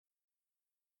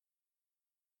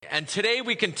And today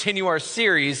we continue our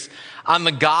series on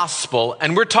the gospel,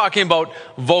 and we're talking about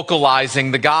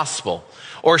vocalizing the gospel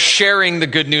or sharing the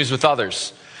good news with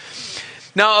others.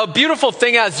 Now, a beautiful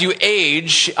thing as you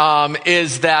age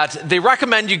is that they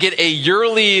recommend you get a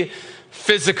yearly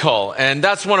physical, and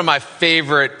that's one of my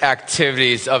favorite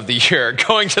activities of the year,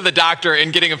 going to the doctor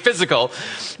and getting a physical.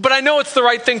 But I know it's the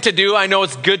right thing to do. I know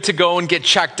it's good to go and get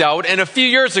checked out. And a few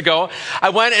years ago, I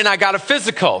went and I got a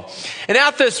physical. And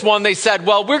at this one, they said,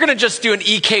 well, we're going to just do an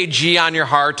EKG on your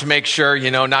heart to make sure,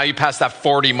 now you pass that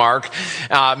 40 mark,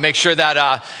 make sure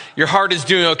that your heart is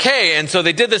doing okay. And so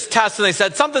they did this test and they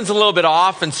said, something's a little bit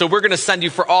off. And so we're going to send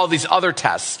you for all these other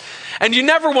tests. And you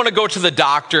never want to go to the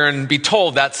doctor and be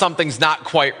told that something's not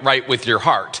quite right with your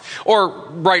heart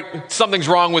or something's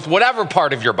wrong with whatever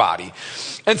part of your body.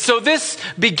 And so this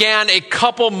began a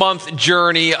couple-month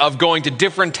journey of going to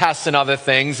different tests and other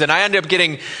things. And I ended up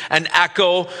getting an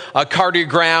echo, a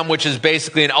cardiogram, which is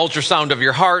basically an ultrasound of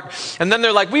your heart. And then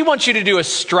they're like, we want you to do a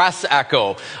stress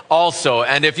echo also.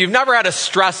 And if you've never had a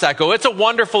stress echo, it's a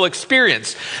wonderful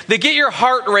experience. They get your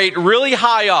heart rate really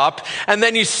high up, and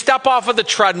then you step off of the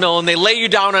treadmill and they lay you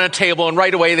down on a table, and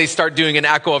right away they start doing an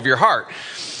echo of your heart.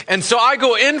 And so I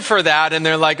go in for that, and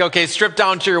they're like, okay, strip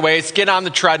down to your waist, get on the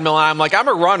treadmill. And I'm like, I'm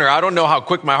a runner. I don't know how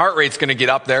quick my heart rate's going to get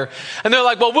up there. And they're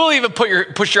like, well, we'll even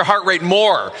push your heart rate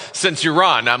more since you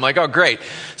run. I'm like, oh, great.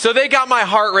 So they got my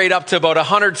heart rate up to about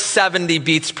 170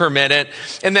 beats per minute.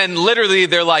 And then literally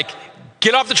they're like,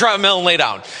 get off the treadmill and lay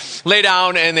down. Lay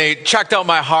down, and they checked out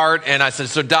my heart. And I said,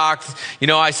 so doc,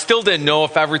 I still didn't know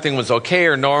if everything was okay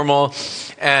or normal.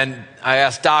 And I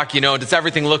asked Doc, does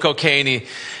everything look okay?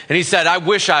 And he said, I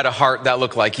wish I had a heart that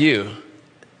looked like you.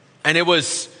 And it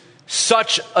was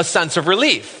such a sense of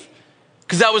relief,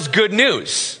 because that was good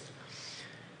news.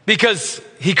 Because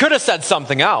he could have said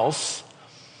something else.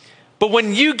 But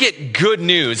when you get good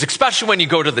news, especially when you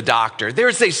go to the doctor,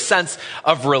 there's a sense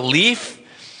of relief.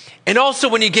 And also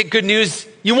when you get good news,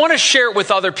 you want to share it with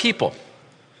other people.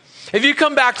 If you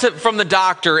come back from the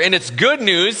doctor and it's good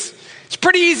news, it's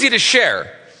pretty easy to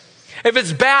share. If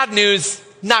it's bad news,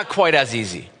 not quite as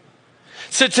easy.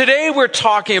 So today we're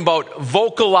talking about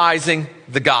vocalizing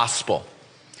the gospel,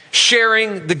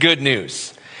 sharing the good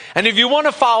news. And if you want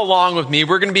to follow along with me,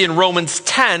 we're going to be in Romans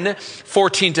 10,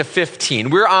 14 to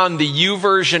 15. We're on the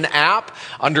YouVersion app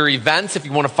under events if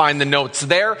you want to find the notes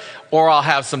there, or I'll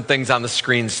have some things on the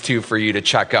screens too for you to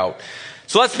check out.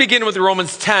 So let's begin with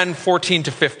Romans 10, 14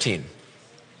 to 15.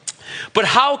 But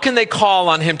how can they call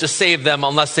on him to save them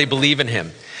unless they believe in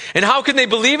him? And how can they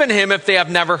believe in him if they have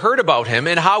never heard about him?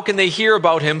 And how can they hear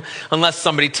about him unless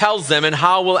somebody tells them? And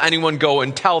how will anyone go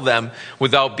and tell them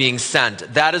without being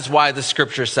sent? That is why the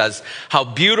scripture says, how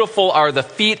beautiful are the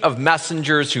feet of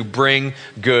messengers who bring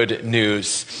good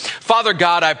news. Father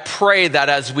God, I pray that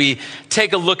as we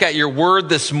take a look at your word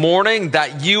this morning,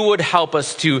 that you would help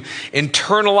us to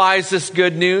internalize this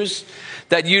good news,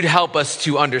 that you'd help us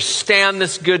to understand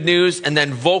this good news and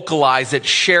then vocalize it,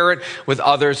 share it with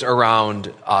others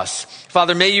around us.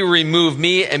 Father, may you remove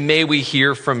me and may we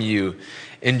hear from you.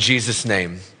 In Jesus'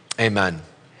 name, amen.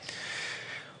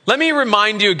 Let me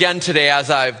remind you again today, as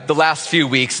the last few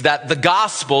weeks, that the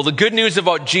gospel, the good news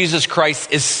about Jesus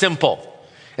Christ, is simple.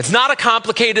 It's not a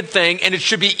complicated thing, and it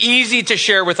should be easy to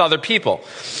share with other people.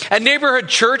 At Neighborhood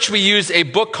Church, we use a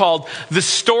book called The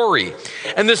Story.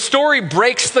 And the story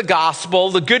breaks the gospel,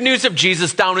 the good news of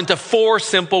Jesus, down into 4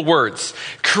 simple words: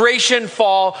 creation,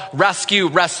 fall, rescue,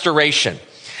 restoration.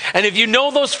 And if you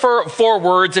know those four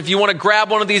words, if you want to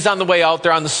grab one of these on the way out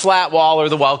there on the slat wall or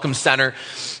the welcome center,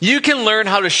 you can learn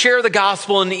how to share the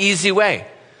gospel in an easy way.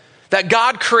 That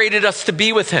God created us to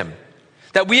be with him.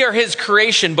 That we are his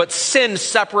creation, but sin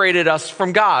separated us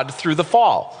from God through the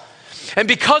fall. And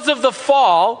because of the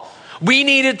fall, we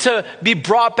needed to be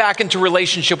brought back into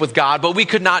relationship with God, but we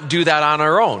could not do that on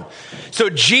our own. So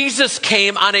Jesus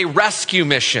came on a rescue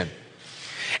mission.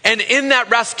 And in that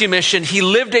rescue mission, he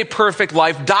lived a perfect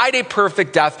life, died a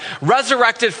perfect death,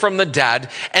 resurrected from the dead.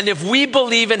 And if we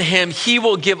believe in him, he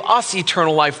will give us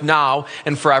eternal life now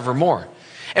and forevermore.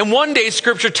 And one day,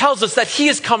 scripture tells us that he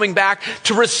is coming back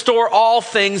to restore all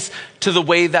things to the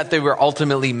way that they were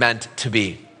ultimately meant to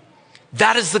be.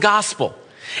 That is the gospel.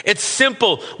 It's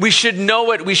simple. We should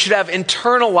know it. We should have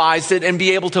internalized it and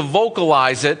be able to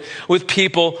vocalize it with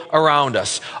people around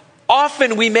us.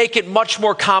 Often we make it much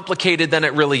more complicated than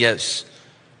it really is.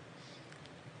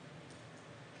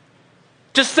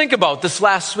 Just think about this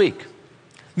last week.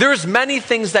 There's many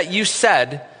things that you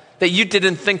said that you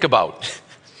didn't think about.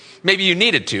 Maybe you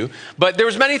needed to, but there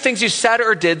was many things you said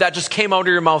or did that just came out of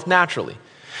your mouth naturally.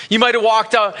 You might have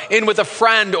walked in with a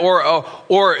friend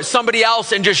or somebody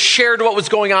else and just shared what was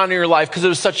going on in your life because it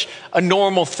was such a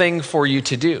normal thing for you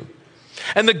to do.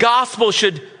 And the gospel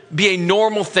should be a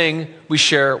normal thing we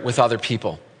share with other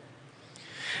people.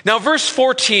 Now, verse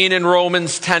 14 in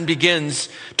Romans 10 begins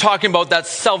talking about that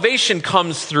salvation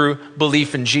comes through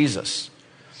belief in Jesus.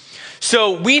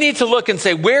 So we need to look and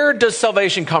say, where does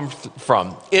salvation come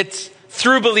from? It's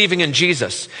through believing in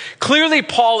Jesus. Clearly,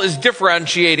 Paul is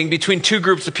differentiating between two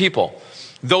groups of people,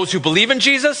 those who believe in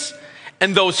Jesus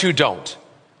and those who don't.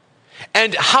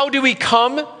 And how do we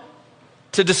come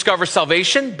to discover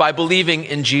salvation? By believing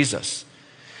in Jesus.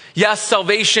 Yes,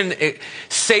 salvation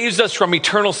saves us from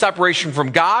eternal separation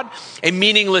from God, a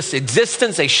meaningless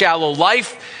existence, a shallow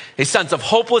life, a sense of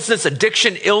hopelessness,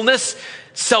 addiction, illness.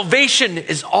 Salvation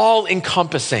is all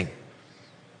encompassing.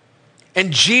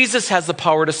 And Jesus has the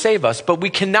power to save us, but we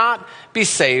cannot be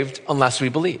saved unless we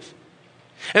believe.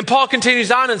 And Paul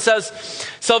continues on and says,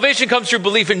 salvation comes through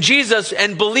belief in Jesus,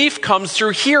 and belief comes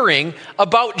through hearing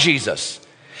about Jesus.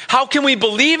 How can we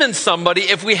believe in somebody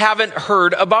if we haven't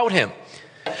heard about him?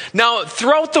 Now,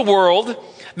 throughout the world,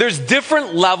 there's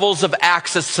different levels of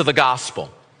access to the gospel.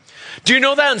 Do you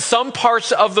know that in some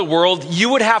parts of the world, you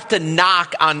would have to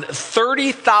knock on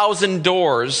 30,000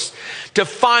 doors to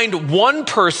find one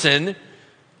person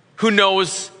who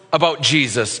knows about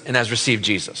Jesus and has received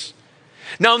Jesus?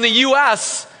 Now, in the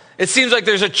U.S., it seems like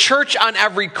there's a church on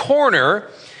every corner,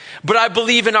 but I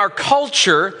believe in our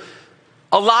culture,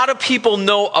 a lot of people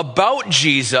know about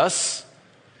Jesus,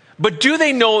 but do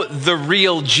they know the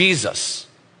real Jesus?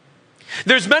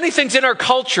 There's many things in our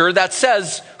culture that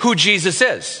says who Jesus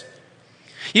is.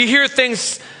 You hear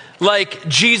things like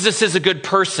Jesus is a good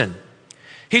person.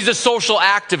 He's a social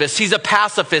activist. He's a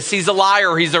pacifist. He's a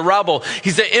liar. He's a rebel.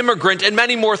 He's an immigrant, and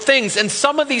many more things. And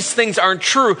some of these things aren't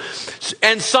true,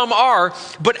 and some are.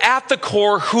 But at the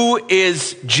core, who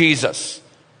is Jesus?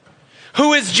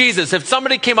 Who is Jesus? If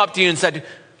somebody came up to you and said,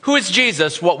 who is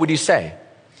Jesus? What would you say?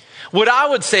 What I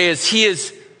would say is he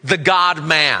is the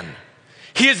God-man.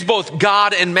 He is both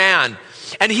God and man.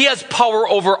 And he has power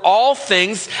over all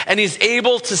things, and he's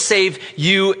able to save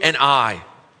you and I.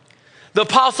 The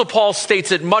Apostle Paul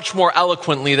states it much more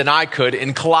eloquently than I could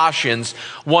in Colossians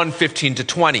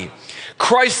 1:15-20.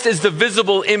 Christ is the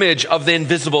visible image of the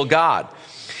invisible God.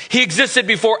 He existed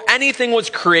before anything was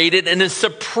created and is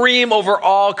supreme over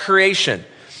all creation.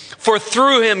 For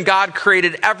through him, God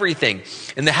created everything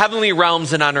in the heavenly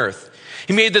realms and on earth.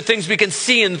 He made the things we can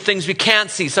see and the things we can't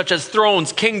see, such as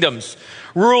thrones, kingdoms,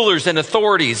 rulers, and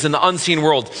authorities in the unseen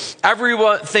world.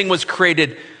 Everything was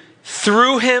created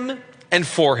through him and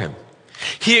for him.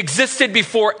 He existed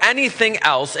before anything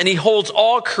else, and he holds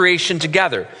all creation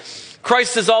together.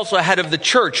 Christ is also head of the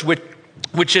church,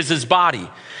 which is his body.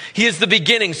 He is the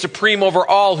beginning, supreme over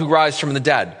all who rise from the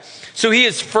dead. So he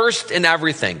is first in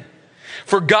everything.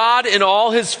 For God in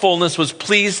all his fullness was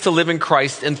pleased to live in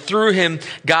Christ, and through him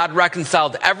God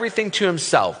reconciled everything to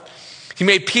himself. He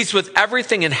made peace with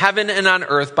everything in heaven and on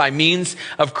earth by means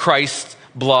of Christ's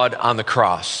blood on the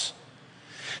cross.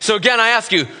 So again, I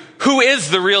ask you, who is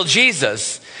the real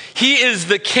Jesus? He is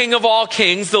the King of all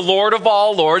kings, the Lord of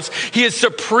all lords. He is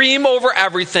supreme over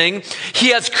everything. He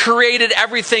has created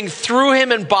everything through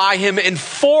him and by him and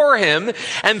for him.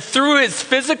 And through his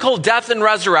physical death and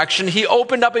resurrection, he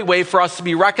opened up a way for us to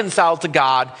be reconciled to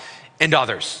God and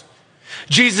others.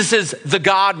 Jesus is the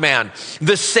God-man,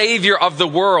 the Savior of the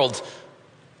world.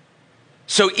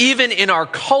 So even in our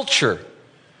culture,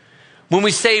 when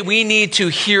we say we need to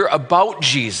hear about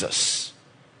Jesus,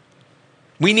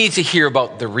 we need to hear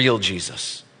about the real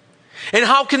Jesus. And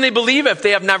how can they believe if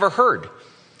they have never heard?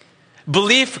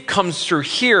 Belief comes through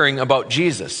hearing about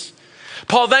Jesus.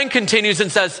 Paul then continues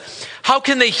and says, how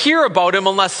can they hear about him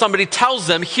unless somebody tells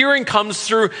them? Hearing comes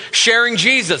through sharing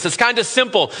Jesus. It's kind of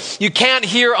simple. You can't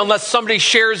hear unless somebody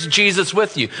shares Jesus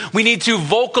with you. We need to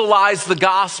vocalize the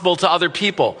gospel to other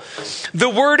people. The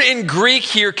word in Greek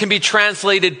here can be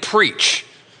translated preach.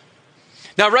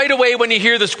 Now, right away, when you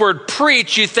hear this word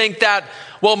preach, you think that,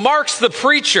 well, Mark's the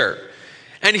preacher,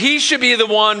 and he should be the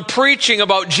one preaching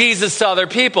about Jesus to other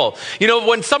people. You know,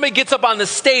 when somebody gets up on the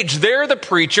stage, they're the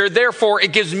preacher. Therefore,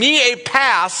 it gives me a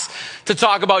pass to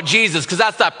talk about Jesus, because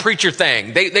that's that preacher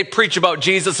thing. They preach about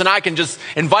Jesus, and I can just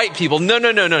invite people. No.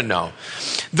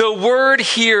 The word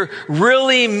here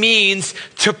really means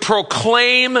to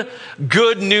proclaim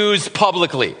good news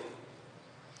publicly.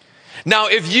 Now,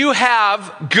 if you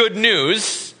have good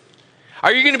news,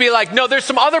 are you going to be like, no, there's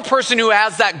some other person who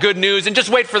has that good news, and just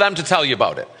wait for them to tell you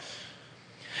about it?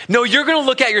 No, you're going to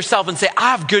look at yourself and say,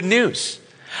 I have good news.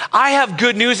 I have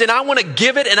good news and I want to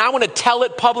give it and I want to tell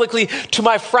it publicly to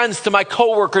my friends, to my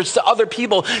coworkers, to other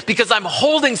people, because I'm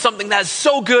holding something that is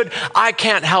so good, I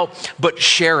can't help but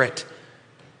share it.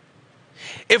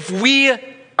 If we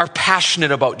are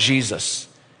passionate about Jesus,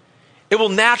 it will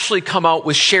naturally come out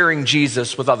with sharing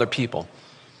Jesus with other people.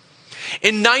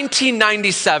 In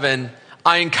 1997,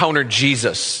 I encountered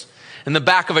Jesus in the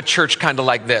back of a church kind of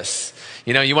like this.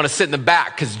 You know, you want to sit in the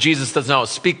back because Jesus doesn't know how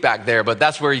to speak back there, but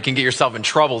that's where you can get yourself in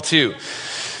trouble too.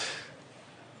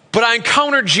 But I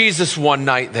encountered Jesus one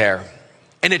night there,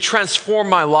 and it transformed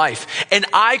my life. And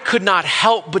I could not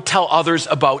help but tell others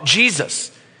about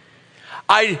Jesus.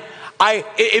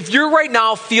 If you're right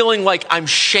now feeling like I'm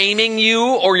shaming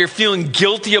you or you're feeling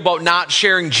guilty about not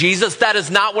sharing Jesus, that is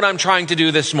not what I'm trying to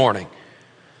do this morning.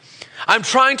 I'm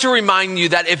trying to remind you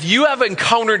that if you have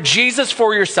encountered Jesus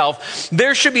for yourself,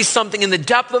 there should be something in the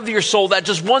depth of your soul that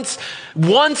just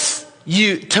wants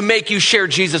you to make you share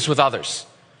Jesus with others.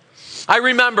 I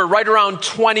remember right around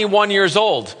 21 years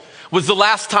old was the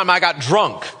last time I got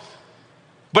drunk.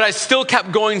 But I still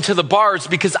kept going to the bars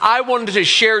because I wanted to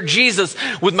share Jesus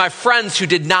with my friends who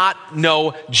did not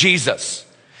know Jesus.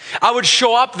 I would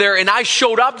show up there, and I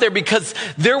showed up there because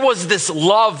there was this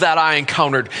love that I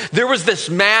encountered. There was this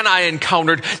man I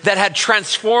encountered that had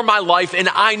transformed my life, and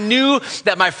I knew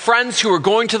that my friends who were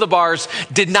going to the bars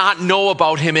did not know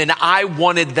about him, and I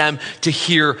wanted them to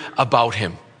hear about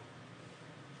him.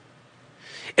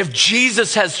 If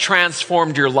Jesus has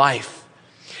transformed your life,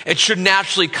 it should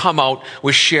naturally come out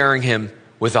with sharing him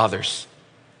with others.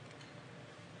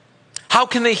 How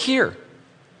can they hear?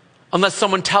 Unless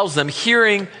someone tells them.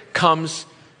 Hearing comes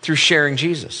through sharing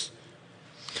Jesus.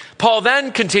 Paul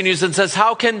then continues and says,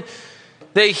 how can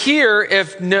they hear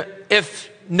if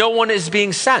no one is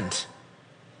being sent?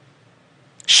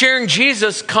 Sharing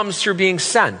Jesus comes through being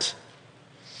sent.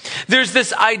 There's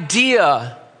this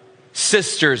idea,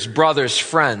 sisters, brothers,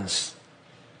 friends,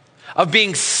 of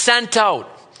being sent out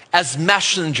as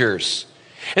messengers.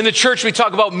 In the church, we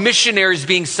talk about missionaries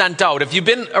being sent out. If you've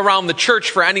been around the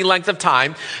church for any length of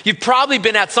time, you've probably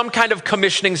been at some kind of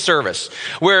commissioning service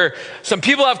where some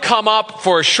people have come up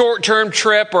for a short-term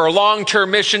trip or a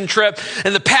long-term mission trip,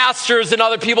 and the pastors and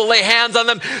other people lay hands on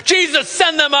them. Jesus,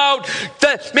 send them out.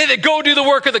 May they go do the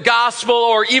work of the gospel.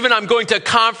 Or even I'm going to a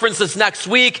conference this next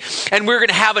week, and we're going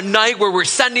to have a night where we're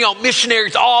sending out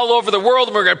missionaries all over the world,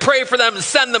 and we're going to pray for them and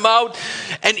send them out.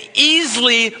 And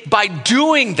easily by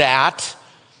doing that,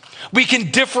 we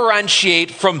can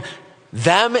differentiate from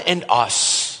them and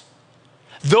us.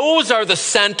 Those are the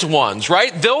sent ones,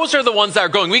 right? Those are the ones that are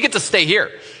going. We get to stay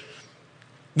here.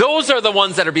 Those are the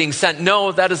ones that are being sent.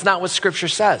 No, that is not what Scripture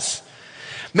says.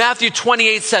 Matthew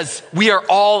 28 says, we are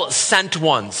all sent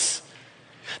ones.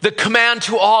 The command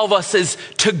to all of us is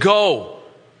to go.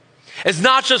 It's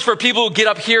not just for people who get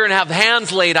up here and have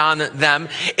hands laid on them.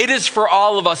 It is for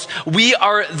all of us. We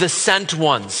are the sent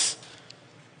ones.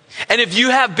 And if you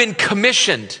have been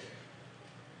commissioned,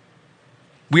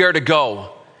 we are to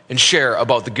go and share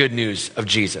about the good news of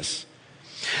Jesus.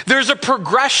 There's a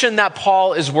progression that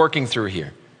Paul is working through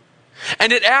here.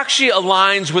 And it actually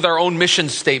aligns with our own mission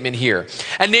statement here.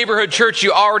 At Neighborhood Church,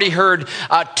 you already heard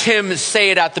Tim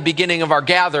say it at the beginning of our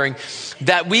gathering,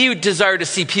 that we desire to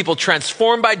see people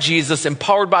transformed by Jesus,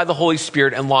 empowered by the Holy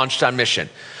Spirit, and launched on mission.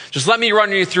 Just let me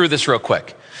run you through this real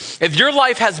quick. If your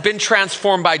life has been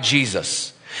transformed by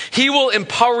Jesus, he will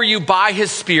empower you by his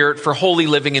Spirit for holy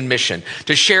living and mission,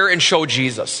 to share and show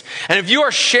Jesus. And if you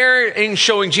are sharing and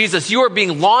showing Jesus, you are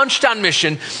being launched on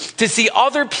mission to see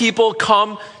other people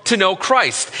come to know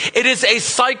Christ. It is a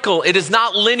cycle. It is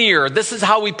not linear. This is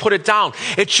how we put it down.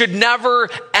 It should never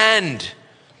end.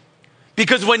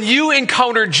 Because when you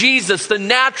encounter Jesus, the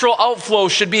natural outflow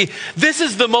should be, this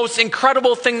is the most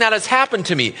incredible thing that has happened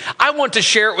to me. I want to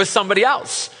share it with somebody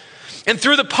else. And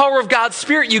through the power of God's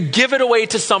Spirit, you give it away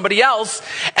to somebody else,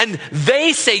 and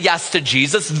they say yes to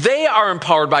Jesus. They are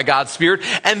empowered by God's Spirit,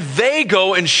 and they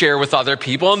go and share with other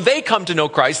people, and they come to know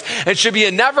Christ. It should be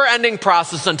a never-ending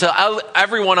process until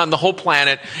everyone on the whole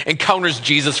planet encounters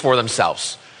Jesus for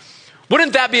themselves.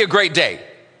 Wouldn't that be a great day?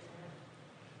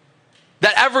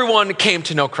 That everyone came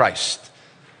to know Christ.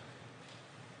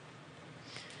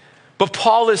 But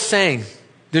Paul is saying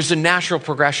there's a natural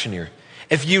progression here.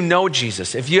 If you know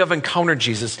Jesus, if you have encountered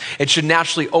Jesus, it should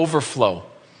naturally overflow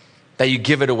that you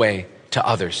give it away to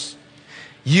others.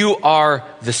 You are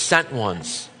the sent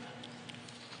ones.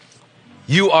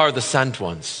 You are the sent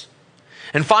ones.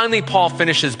 And finally, Paul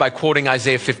finishes by quoting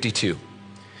Isaiah 52.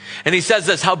 And he says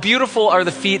this, how beautiful are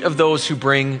the feet of those who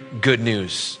bring good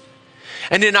news.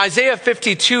 And in Isaiah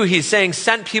 52, he's saying,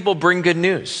 sent people bring good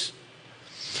news.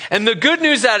 And the good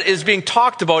news that is being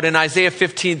talked about in Isaiah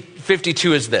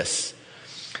 52 is this.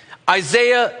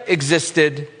 Isaiah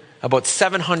existed about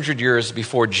 700 years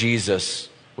before Jesus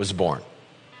was born.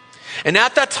 And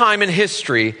at that time in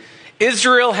history,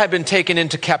 Israel had been taken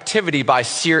into captivity by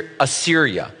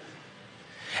Assyria.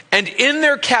 And in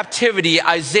their captivity,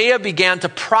 Isaiah began to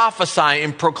prophesy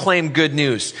and proclaim good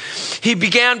news. He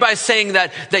began by saying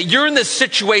that you're in this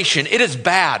situation. It is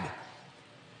bad.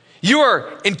 You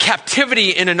are in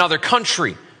captivity in another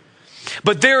country.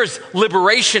 But there's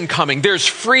liberation coming. There's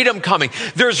freedom coming.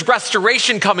 There's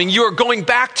restoration coming. You are going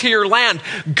back to your land.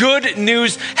 Good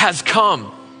news has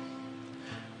come.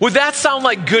 Would that sound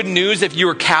like good news if you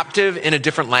were captive in a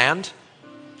different land?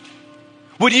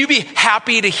 Would you be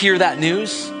happy to hear that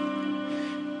news?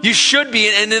 You should be.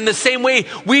 And in the same way,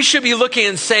 we should be looking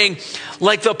and saying,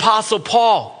 like the Apostle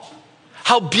Paul,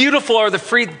 how beautiful are the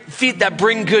feet that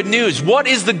bring good news. What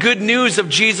is the good news of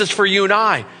Jesus for you and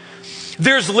I?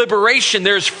 There's liberation,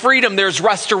 there's freedom, there's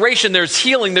restoration, there's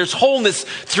healing, there's wholeness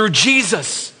through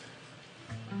Jesus.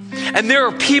 And there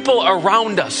are people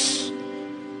around us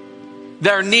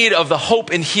that are in need of the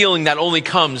hope and healing that only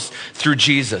comes through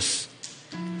Jesus.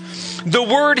 The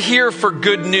word here for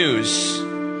good news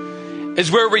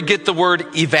is where we get the word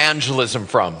evangelism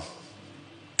from.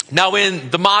 Now, in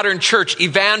the modern church,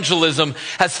 evangelism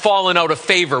has fallen out of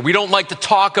favor. We don't like to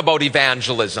talk about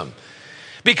evangelism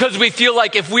because we feel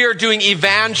like if we are doing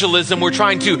evangelism, we're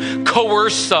trying to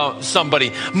coerce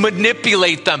somebody,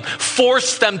 manipulate them,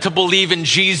 force them to believe in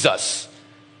Jesus.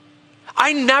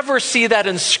 I never see that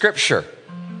in Scripture.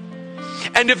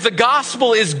 And if the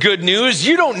gospel is good news,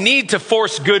 you don't need to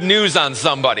force good news on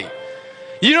somebody.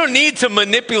 You don't need to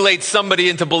manipulate somebody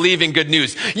into believing good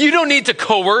news. You don't need to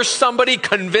coerce somebody,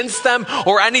 convince them,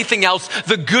 or anything else.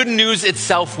 The good news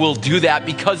itself will do that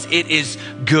because it is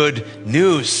good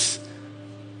news.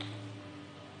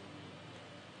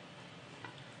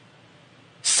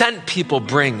 Sent people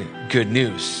bring good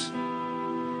news.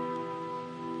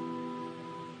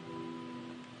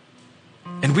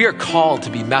 And we are called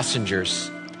to be messengers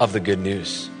of the good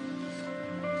news.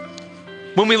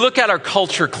 When we look at our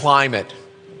culture climate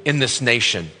in this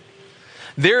nation,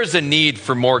 there is a need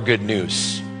for more good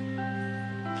news.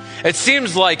 It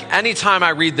seems like anytime I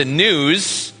read the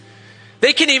news,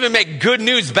 they can even make good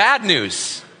news bad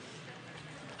news.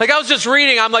 Like I was just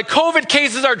reading, I'm like, COVID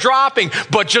cases are dropping,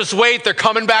 but just wait, they're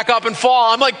coming back up in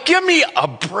fall. I'm like, give me a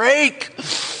break.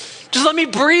 Just let me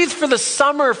breathe for the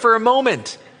summer for a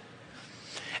moment.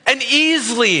 And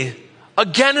easily,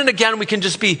 again and again, we can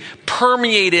just be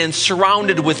permeated and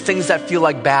surrounded with things that feel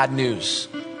like bad news.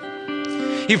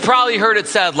 You've probably heard it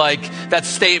said, like that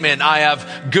statement, I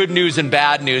have good news and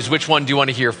bad news. Which one do you want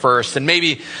to hear first? And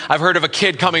maybe I've heard of a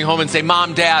kid coming home and say,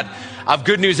 Mom, Dad, I have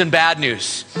good news and bad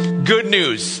news. Good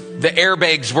news, the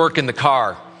airbags work in the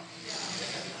car.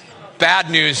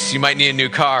 Bad news, you might need a new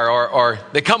car. Or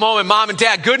they come home and Mom and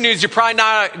Dad, good news, you're probably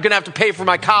not going to have to pay for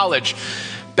my college.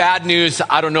 Bad news,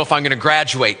 I don't know if I'm going to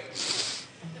graduate.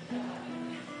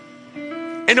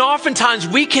 And oftentimes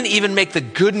we can even make the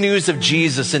good news of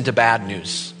Jesus into bad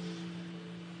news.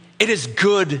 It is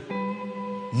good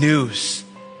news.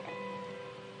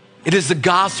 It is the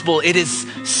gospel. It is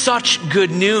such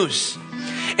good news.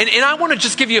 And I want to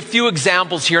just give you a few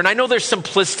examples here. And I know they're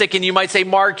simplistic and you might say,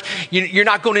 Mark, you're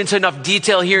not going into enough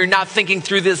detail here. You're not thinking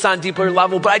through this on a deeper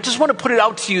level. But I just want to put it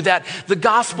out to you that the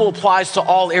gospel applies to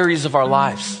all areas of our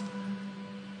lives.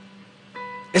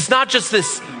 It's not just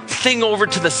this thing over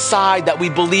to the side that we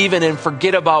believe in and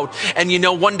forget about. And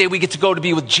one day we get to go to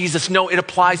be with Jesus. No, it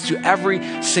applies to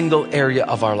every single area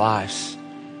of our lives.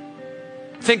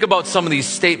 Think about some of these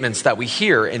statements that we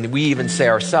hear and we even say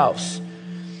ourselves.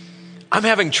 I'm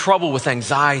having trouble with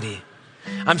anxiety.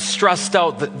 I'm stressed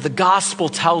out. The gospel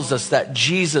tells us that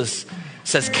Jesus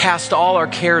says, cast all our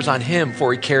cares on him,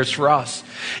 for he cares for us.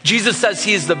 Jesus says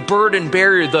he is the burden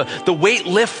bearer, the weight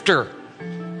lifter.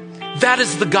 That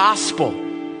is the gospel.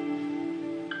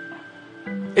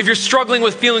 If you're struggling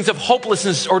with feelings of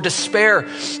hopelessness or despair,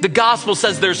 the gospel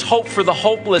says there's hope for the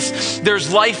hopeless.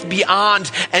 There's life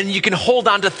beyond, and you can hold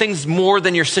on to things more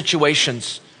than your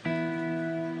situations.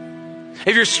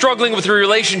 If you're struggling with your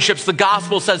relationships, the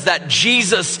gospel says that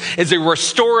Jesus is a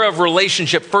restorer of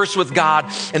relationship, first with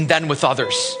God and then with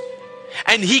others.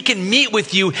 And he can meet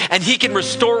with you and he can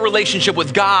restore relationship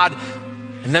with God.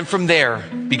 And then from there,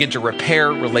 begin to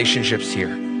repair relationships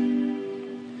here.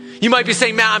 You might be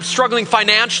saying, man, I'm struggling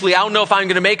financially. I don't know if I'm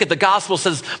going to make it. The gospel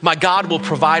says my God will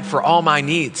provide for all my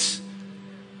needs.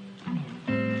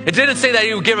 It didn't say that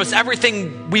he would give us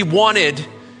everything we wanted,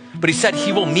 but he said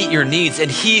he will meet your needs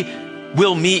and he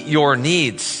will meet your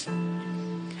needs.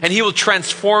 And he will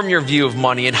transform your view of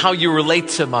money and how you relate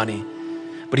to money.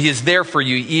 But he is there for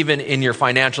you even in your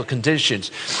financial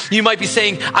conditions. You might be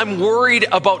saying, I'm worried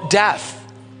about death.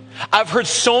 I've heard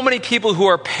so many people who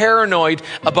are paranoid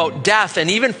about death and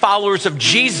even followers of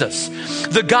Jesus.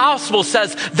 The gospel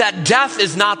says that death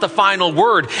is not the final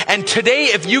word. And today,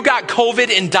 if you got COVID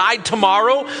and died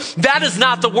tomorrow, that is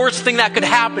not the worst thing that could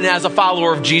happen as a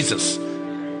follower of Jesus.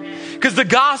 Because the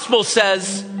gospel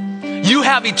says you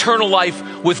have eternal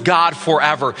life with God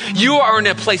forever. You are in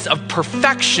a place of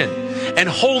perfection and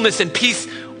wholeness and peace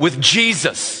with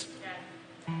Jesus.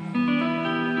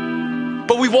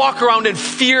 But we walk around in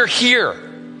fear here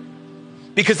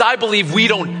because I believe we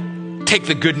don't take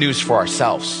the good news for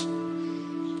ourselves.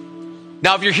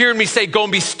 Now, if you're hearing me say, go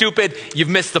and be stupid, you've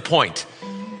missed the point.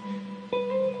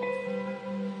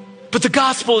 But the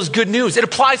gospel is good news. It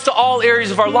applies to all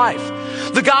areas of our life.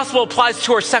 The gospel applies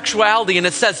to our sexuality, and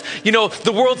it says,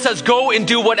 the world says, go and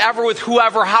do whatever with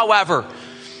whoever, however.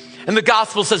 And the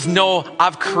gospel says, no,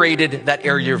 I've created that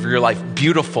area of your life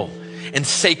beautiful and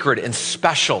sacred and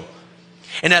special,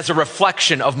 and as a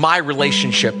reflection of my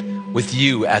relationship with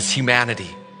you as humanity.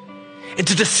 And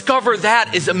to discover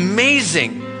that is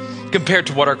amazing compared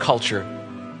to what our culture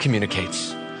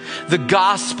communicates. The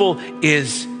gospel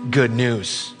is good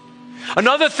news.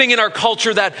 Another thing in our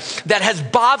culture that has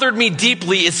bothered me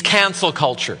deeply is cancel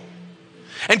culture.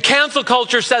 And cancel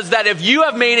culture says that if you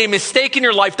have made a mistake in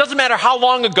your life, doesn't matter how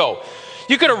long ago,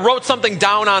 you could have wrote something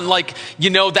down on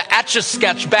the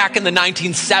Etch-a-Sketch back in the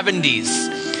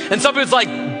 1970s. And somebody's like,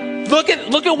 look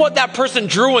at what that person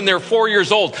drew when they're 4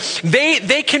 years old.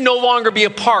 They can no longer be a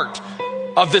part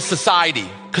of this society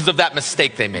because of that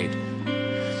mistake they made.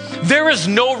 There is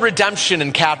no redemption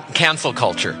in cancel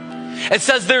culture. It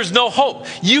says there's no hope.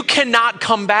 You cannot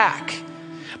come back.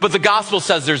 But the gospel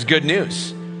says there's good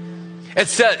news. It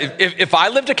said, if I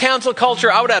lived a cancel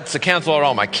culture, I would have to cancel out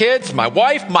all my kids, my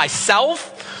wife,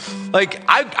 myself. I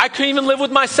couldn't even live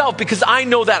with myself because I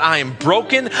know that I am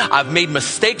broken. I've made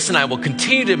mistakes and I will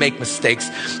continue to make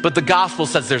mistakes. But the gospel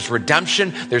says there's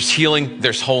redemption, there's healing,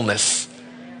 there's wholeness.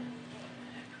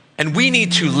 And we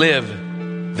need to live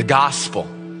the gospel,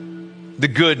 the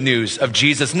good news of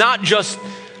Jesus, not just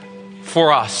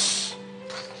for us,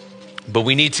 but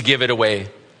we need to give it away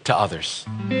to others.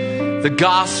 The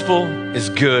gospel is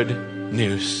good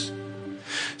news.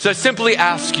 So I simply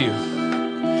ask you,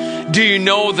 do you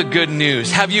know the good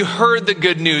news? Have you heard the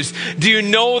good news? Do you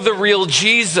know the real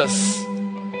Jesus?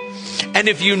 And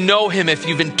if you know him, if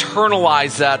you've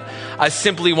internalized that, I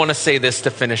simply want to say this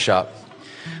to finish up.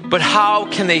 But how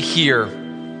can they hear?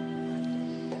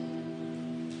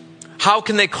 How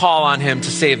can they call on him to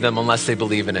save them unless they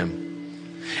believe in him?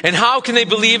 And how can they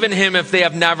believe in him if they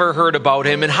have never heard about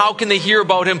him? And how can they hear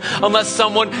about him unless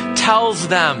someone tells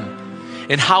them?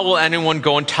 And how will anyone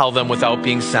go and tell them without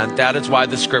being sent? That is why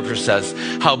the scripture says,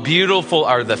 how beautiful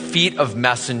are the feet of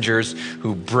messengers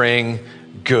who bring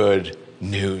good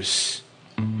news.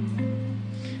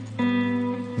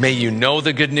 May you know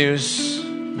the good news.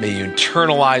 May you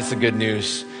internalize the good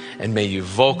news. And may you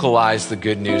vocalize the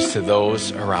good news to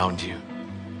those around you.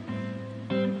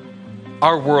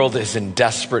 Our world is in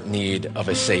desperate need of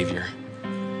a Savior.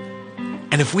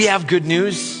 And if we have good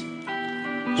news,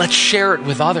 let's share it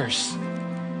with others.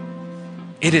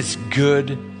 It is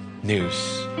good news.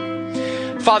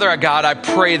 Father our God, I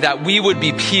pray that we would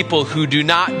be people who do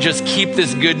not just keep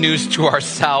this good news to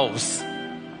ourselves.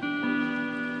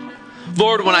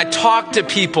 Lord, when I talk to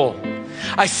people,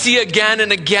 I see again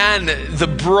and again the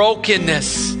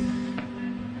brokenness,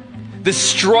 the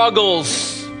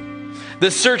struggles,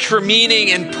 the search for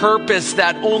meaning and purpose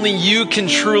that only you can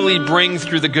truly bring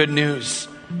through the good news.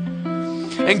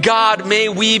 And God, may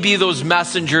we be those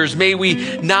messengers. May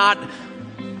we not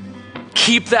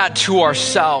keep that to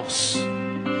ourselves.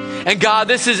 And God,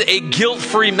 this is a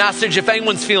guilt-free message. If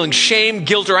anyone's feeling shame,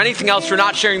 guilt, or anything else for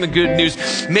not sharing the good news,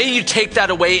 may you take that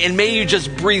away and may you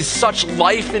just breathe such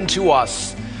life into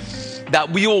us that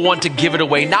we will want to give it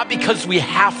away, not because we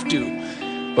have to,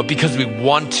 but because we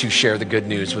want to share the good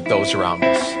news with those around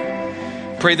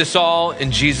us. Pray this all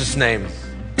in Jesus' name.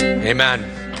 Amen.